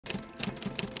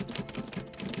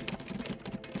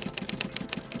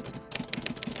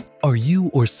Are you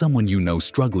or someone you know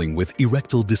struggling with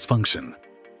erectile dysfunction?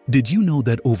 Did you know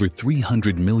that over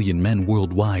 300 million men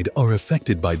worldwide are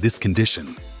affected by this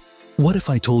condition? What if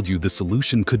I told you the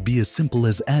solution could be as simple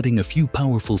as adding a few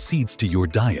powerful seeds to your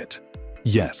diet?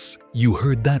 Yes, you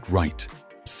heard that right.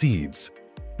 Seeds.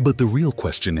 But the real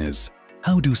question is,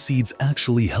 how do seeds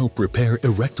actually help repair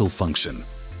erectile function?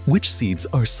 Which seeds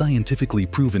are scientifically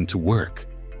proven to work?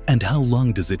 And how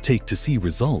long does it take to see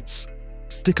results?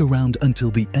 Stick around until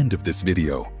the end of this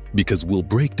video, because we'll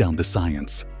break down the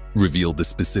science, reveal the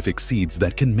specific seeds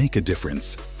that can make a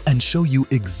difference, and show you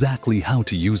exactly how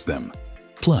to use them.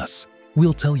 Plus,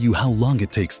 we'll tell you how long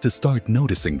it takes to start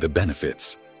noticing the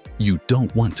benefits. You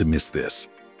don't want to miss this.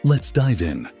 Let's dive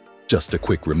in. Just a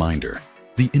quick reminder,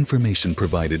 the information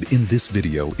provided in this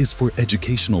video is for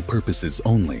educational purposes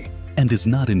only and is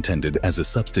not intended as a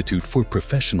substitute for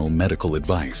professional medical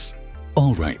advice.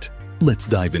 All right, let's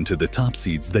dive into the top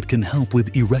seeds that can help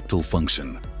with erectile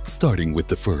function, starting with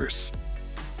the first.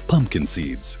 Pumpkin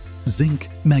seeds. Zinc,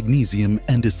 magnesium,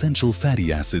 and essential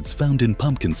fatty acids found in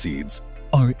pumpkin seeds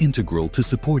are integral to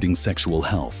supporting sexual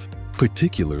health,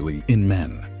 particularly in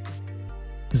men.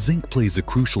 Zinc plays a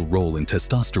crucial role in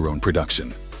testosterone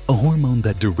production, a hormone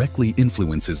that directly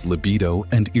influences libido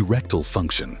and erectile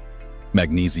function.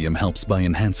 Magnesium helps by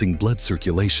enhancing blood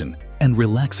circulation and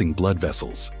relaxing blood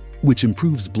vessels, which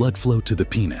improves blood flow to the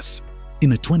penis.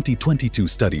 In a 2022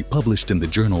 study published in the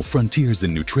journal Frontiers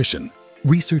in Nutrition,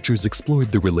 researchers explored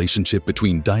the relationship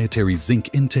between dietary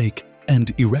zinc intake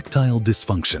and erectile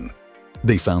dysfunction.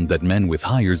 They found that men with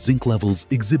higher zinc levels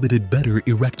exhibited better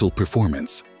erectile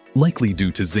performance, likely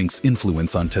due to zinc's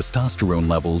influence on testosterone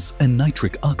levels and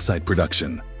nitric oxide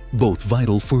production, both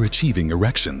vital for achieving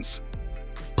erections.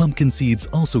 Pumpkin seeds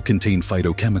also contain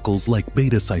phytochemicals like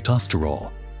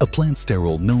beta-sitosterol, a plant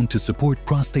sterol known to support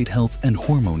prostate health and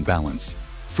hormone balance,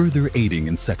 further aiding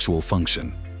in sexual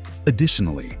function.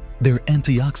 Additionally, their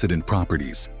antioxidant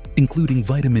properties, including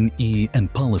vitamin E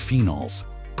and polyphenols,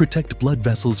 protect blood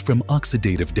vessels from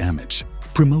oxidative damage,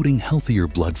 promoting healthier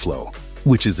blood flow,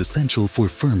 which is essential for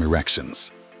firm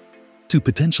erections. To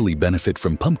potentially benefit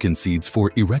from pumpkin seeds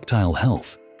for erectile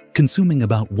health, consuming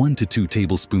about 1 to 2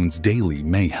 tablespoons daily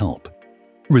may help.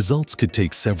 Results could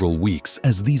take several weeks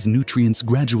as these nutrients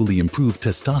gradually improve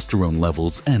testosterone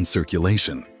levels and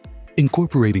circulation.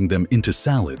 Incorporating them into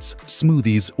salads,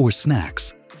 smoothies, or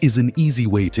snacks is an easy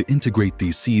way to integrate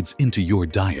these seeds into your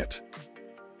diet.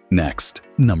 Next,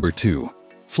 number 2.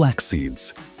 Flax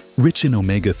seeds. Rich in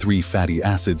omega-3 fatty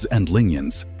acids and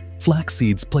lignans, flax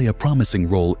seeds play a promising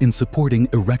role in supporting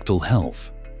erectile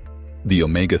health. The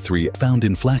omega-3 found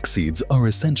in flax seeds are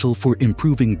essential for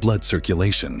improving blood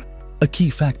circulation, a key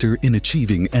factor in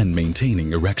achieving and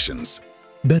maintaining erections.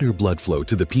 Better blood flow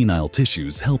to the penile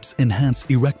tissues helps enhance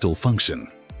erectile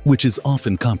function, which is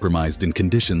often compromised in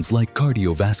conditions like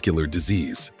cardiovascular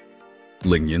disease.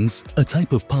 Lignans, a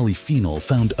type of polyphenol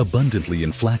found abundantly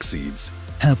in flax seeds,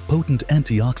 have potent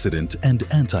antioxidant and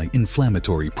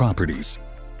anti-inflammatory properties.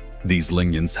 These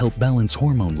lignans help balance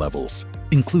hormone levels,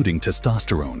 including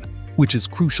testosterone, which is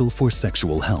crucial for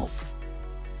sexual health.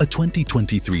 A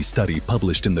 2023 study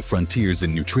published in the Frontiers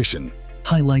in Nutrition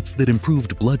highlights that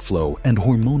improved blood flow and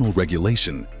hormonal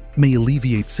regulation may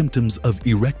alleviate symptoms of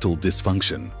erectile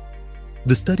dysfunction.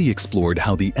 The study explored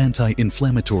how the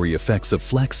anti-inflammatory effects of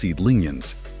flaxseed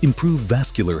lignans improve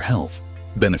vascular health,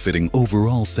 benefiting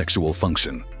overall sexual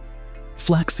function.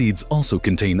 Flax seeds also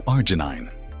contain arginine,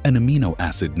 an amino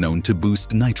acid known to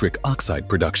boost nitric oxide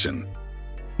production.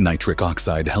 Nitric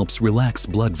oxide helps relax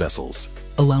blood vessels,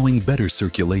 allowing better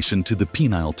circulation to the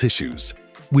penile tissues,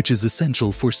 which is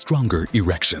essential for stronger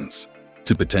erections.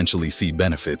 To potentially see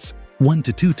benefits, 1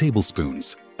 to 2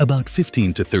 tablespoons, about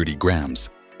 15 to 30 grams,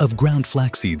 of ground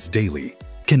flax seeds daily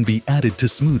can be added to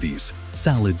smoothies,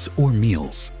 salads, or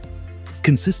meals.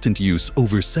 Consistent use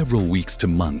over several weeks to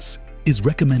months is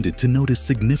recommended to notice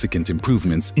significant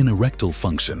improvements in erectile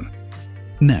function.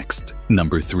 Next,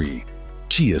 number 3.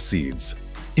 Chia seeds.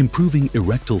 Improving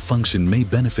erectile function may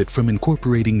benefit from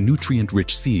incorporating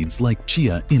nutrient-rich seeds like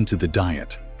chia into the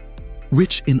diet.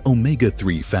 Rich in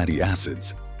omega-3 fatty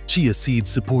acids, chia seeds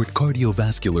support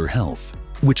cardiovascular health,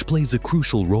 which plays a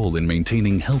crucial role in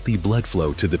maintaining healthy blood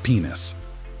flow to the penis.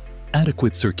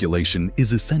 Adequate circulation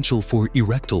is essential for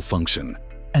erectile function,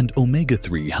 and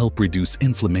omega-3 help reduce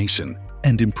inflammation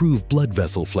and improve blood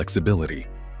vessel flexibility.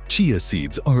 Chia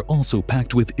seeds are also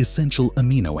packed with essential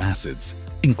amino acids,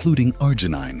 including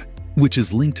arginine, which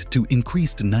is linked to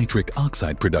increased nitric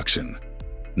oxide production.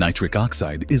 Nitric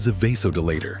oxide is a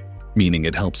vasodilator, meaning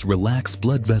it helps relax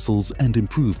blood vessels and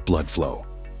improve blood flow,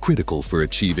 critical for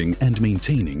achieving and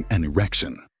maintaining an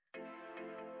erection.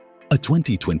 A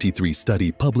 2023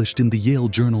 study published in the Yale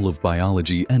Journal of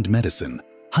Biology and Medicine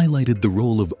highlighted the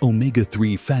role of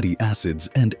omega-3 fatty acids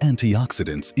and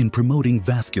antioxidants in promoting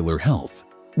vascular health,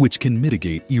 which can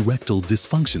mitigate erectile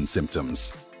dysfunction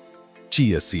symptoms.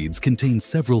 Chia seeds contain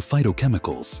several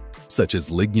phytochemicals, such as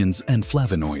lignans and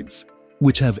flavonoids,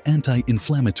 which have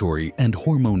anti-inflammatory and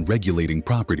hormone-regulating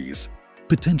properties,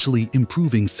 potentially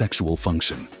improving sexual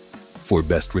function. For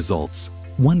best results,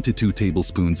 1 to 2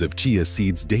 tablespoons of chia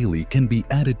seeds daily can be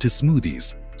added to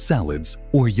smoothies, salads,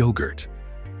 or yogurt.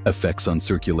 Effects on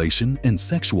circulation and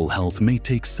sexual health may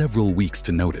take several weeks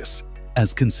to notice,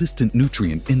 as consistent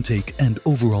nutrient intake and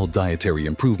overall dietary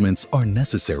improvements are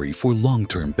necessary for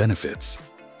long-term benefits.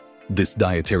 This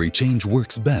dietary change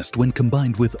works best when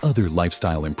combined with other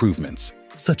lifestyle improvements,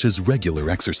 such as regular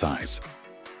exercise.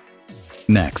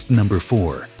 Next, number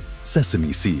 4.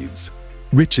 Sesame seeds.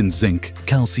 Rich in zinc,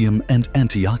 calcium, and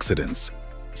antioxidants,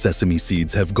 sesame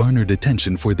seeds have garnered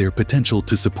attention for their potential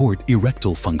to support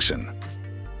erectile function.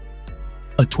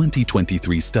 A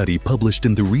 2023 study published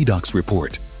in the Redox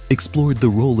Report explored the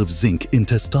role of zinc in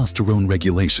testosterone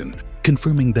regulation,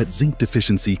 confirming that zinc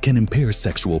deficiency can impair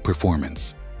sexual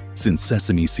performance. Since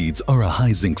sesame seeds are a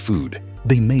high zinc food,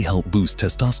 they may help boost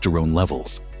testosterone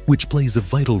levels, which plays a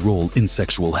vital role in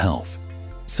sexual health.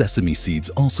 Sesame seeds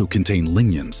also contain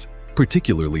lignans,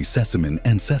 particularly sesamin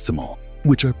and sesamol,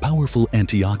 which are powerful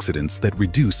antioxidants that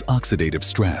reduce oxidative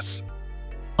stress.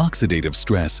 Oxidative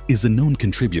stress is a known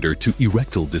contributor to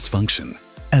erectile dysfunction,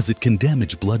 as it can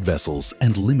damage blood vessels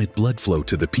and limit blood flow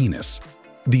to the penis.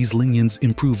 These lignans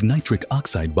improve nitric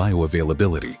oxide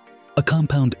bioavailability, a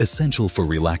compound essential for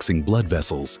relaxing blood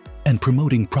vessels and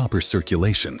promoting proper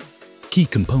circulation, key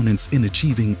components in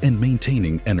achieving and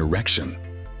maintaining an erection.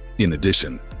 In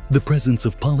addition, the presence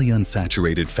of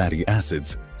polyunsaturated fatty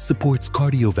acids supports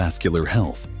cardiovascular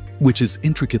health, which is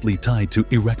intricately tied to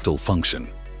erectile function.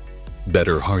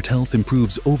 Better heart health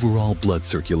improves overall blood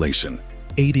circulation,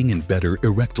 aiding in better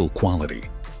erectile quality.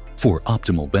 For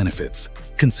optimal benefits,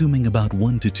 consuming about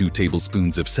 1 to 2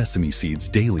 tablespoons of sesame seeds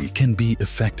daily can be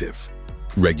effective.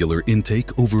 Regular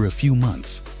intake over a few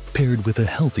months, paired with a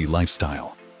healthy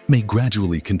lifestyle, may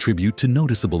gradually contribute to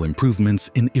noticeable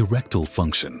improvements in erectile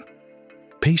function.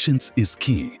 Patience is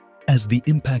key, as the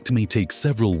impact may take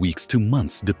several weeks to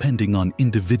months depending on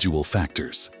individual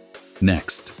factors.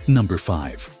 Next, number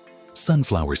 5.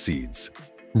 Sunflower seeds.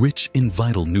 Rich in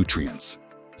vital nutrients,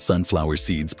 sunflower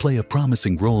seeds play a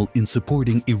promising role in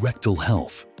supporting erectile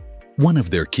health. One of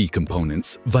their key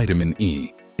components, vitamin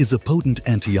E, is a potent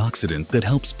antioxidant that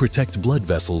helps protect blood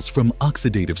vessels from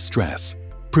oxidative stress,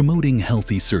 promoting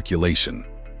healthy circulation.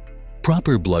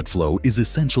 Proper blood flow is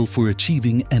essential for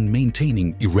achieving and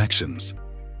maintaining erections.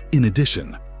 In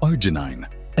addition, arginine,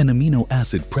 an amino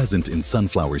acid present in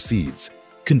sunflower seeds,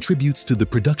 contributes to the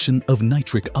production of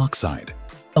nitric oxide,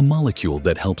 a molecule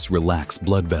that helps relax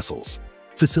blood vessels,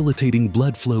 facilitating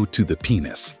blood flow to the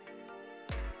penis.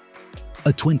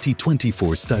 A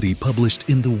 2024 study published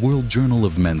in the World Journal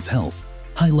of Men's Health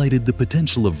highlighted the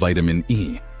potential of vitamin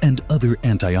E and other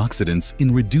antioxidants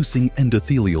in reducing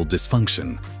endothelial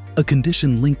dysfunction, a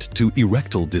condition linked to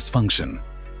erectile dysfunction.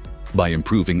 By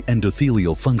improving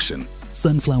endothelial function,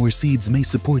 sunflower seeds may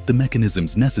support the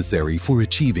mechanisms necessary for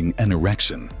achieving an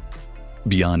erection.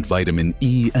 Beyond vitamin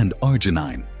E and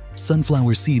arginine,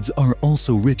 sunflower seeds are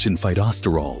also rich in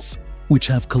phytosterols, which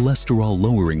have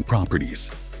cholesterol-lowering properties.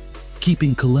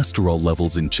 Keeping cholesterol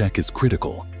levels in check is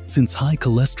critical, since high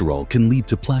cholesterol can lead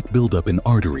to plaque buildup in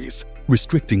arteries,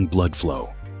 restricting blood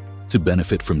flow. To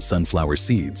benefit from sunflower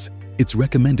seeds, it's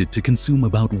recommended to consume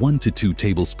about 1 to 2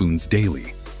 tablespoons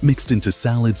daily, mixed into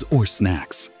salads or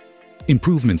snacks.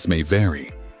 Improvements may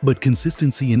vary, but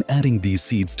consistency in adding these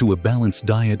seeds to a balanced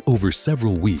diet over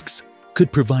several weeks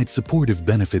could provide supportive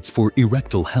benefits for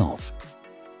erectile health.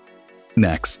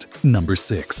 Next, number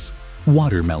 6.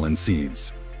 Watermelon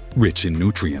seeds. Rich in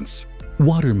nutrients,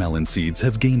 watermelon seeds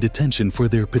have gained attention for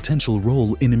their potential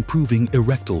role in improving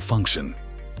erectile function.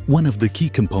 One of the key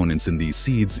components in these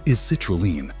seeds is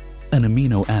citrulline, an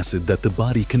amino acid that the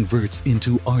body converts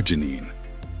into arginine.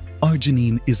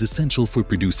 Arginine is essential for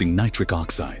producing nitric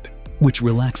oxide, which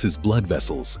relaxes blood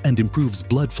vessels and improves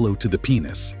blood flow to the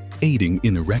penis, aiding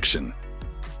in erection.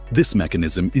 This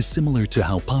mechanism is similar to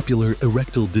how popular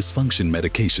erectile dysfunction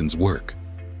medications work.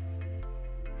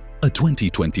 A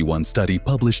 2021 study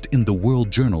published in the World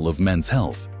Journal of Men's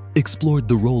Health explored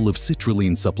the role of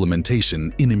citrulline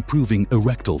supplementation in improving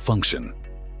erectile function.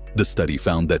 The study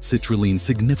found that citrulline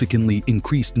significantly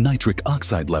increased nitric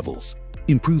oxide levels,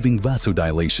 improving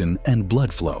vasodilation and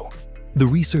blood flow. The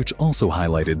research also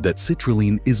highlighted that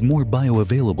citrulline is more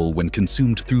bioavailable when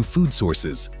consumed through food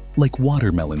sources like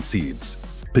watermelon seeds,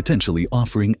 potentially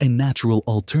offering a natural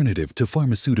alternative to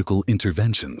pharmaceutical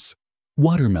interventions.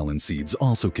 Watermelon seeds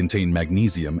also contain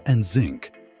magnesium and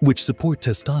zinc, which support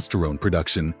testosterone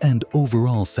production and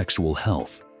overall sexual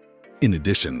health. In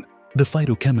addition, the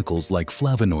phytochemicals like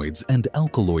flavonoids and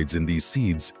alkaloids in these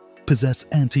seeds possess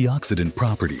antioxidant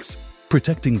properties,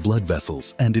 protecting blood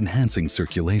vessels and enhancing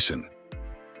circulation.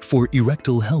 For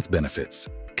erectile health benefits,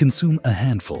 consume a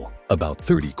handful, about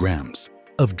 30 grams,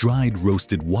 of dried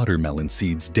roasted watermelon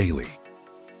seeds daily.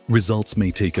 Results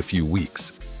may take a few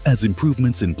weeks, as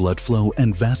improvements in blood flow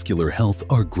and vascular health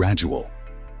are gradual.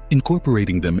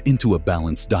 Incorporating them into a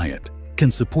balanced diet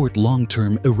can support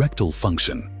long-term erectile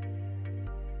function.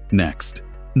 Next,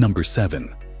 number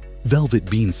 7. Velvet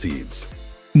bean seeds.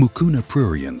 Mucuna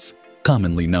pruriens,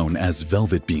 commonly known as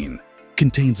velvet bean,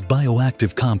 contains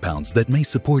bioactive compounds that may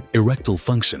support erectile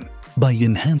function by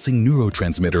enhancing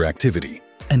neurotransmitter activity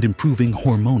and improving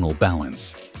hormonal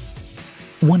balance.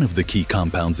 One of the key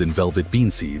compounds in velvet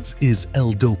bean seeds is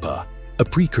L-DOPA, a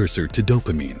precursor to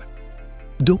dopamine.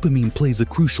 Dopamine plays a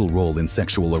crucial role in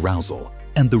sexual arousal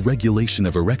and the regulation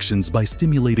of erections by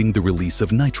stimulating the release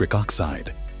of nitric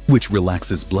oxide, which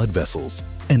relaxes blood vessels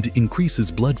and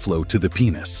increases blood flow to the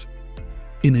penis.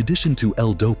 In addition to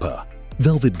L-DOPA,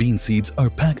 velvet bean seeds are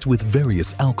packed with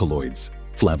various alkaloids,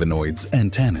 flavonoids,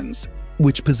 and tannins,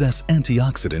 which possess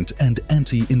antioxidant and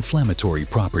anti-inflammatory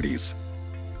properties.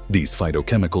 These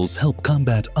phytochemicals help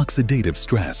combat oxidative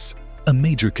stress, a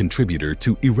major contributor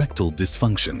to erectile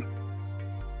dysfunction.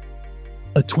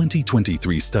 A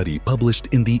 2023 study published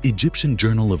in the Egyptian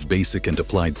Journal of Basic and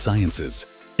Applied Sciences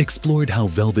explored how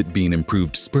velvet bean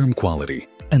improved sperm quality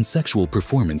and sexual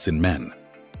performance in men,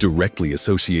 directly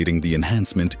associating the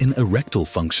enhancement in erectile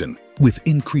function with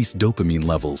increased dopamine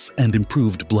levels and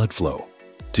improved blood flow.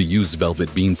 To use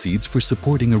velvet bean seeds for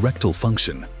supporting erectile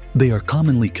function, they are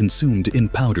commonly consumed in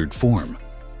powdered form.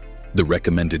 The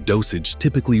recommended dosage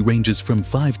typically ranges from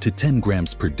 5 to 10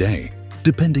 grams per day,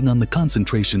 depending on the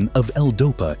concentration of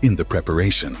L-DOPA in the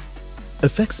preparation.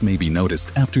 Effects may be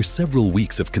noticed after several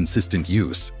weeks of consistent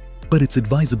use, but it's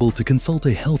advisable to consult a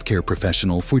healthcare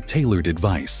professional for tailored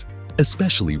advice,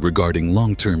 especially regarding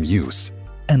long-term use.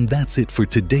 And that's it for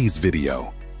today's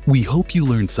video. We hope you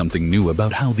learned something new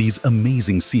about how these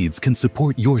amazing seeds can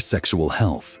support your sexual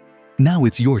health. Now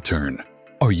it's your turn.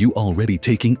 Are you already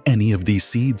taking any of these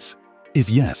seeds? If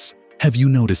yes, have you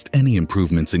noticed any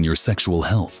improvements in your sexual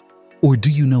health? Or do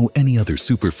you know any other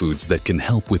superfoods that can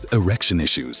help with erection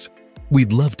issues?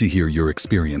 We'd love to hear your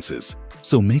experiences,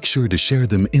 so make sure to share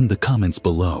them in the comments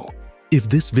below. If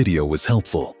this video was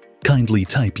helpful, kindly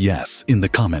type yes in the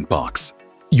comment box.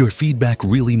 Your feedback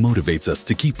really motivates us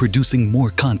to keep producing more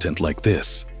content like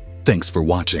this. Thanks for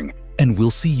watching, and we'll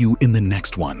see you in the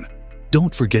next one.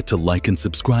 Don't forget to like and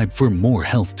subscribe for more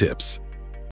health tips.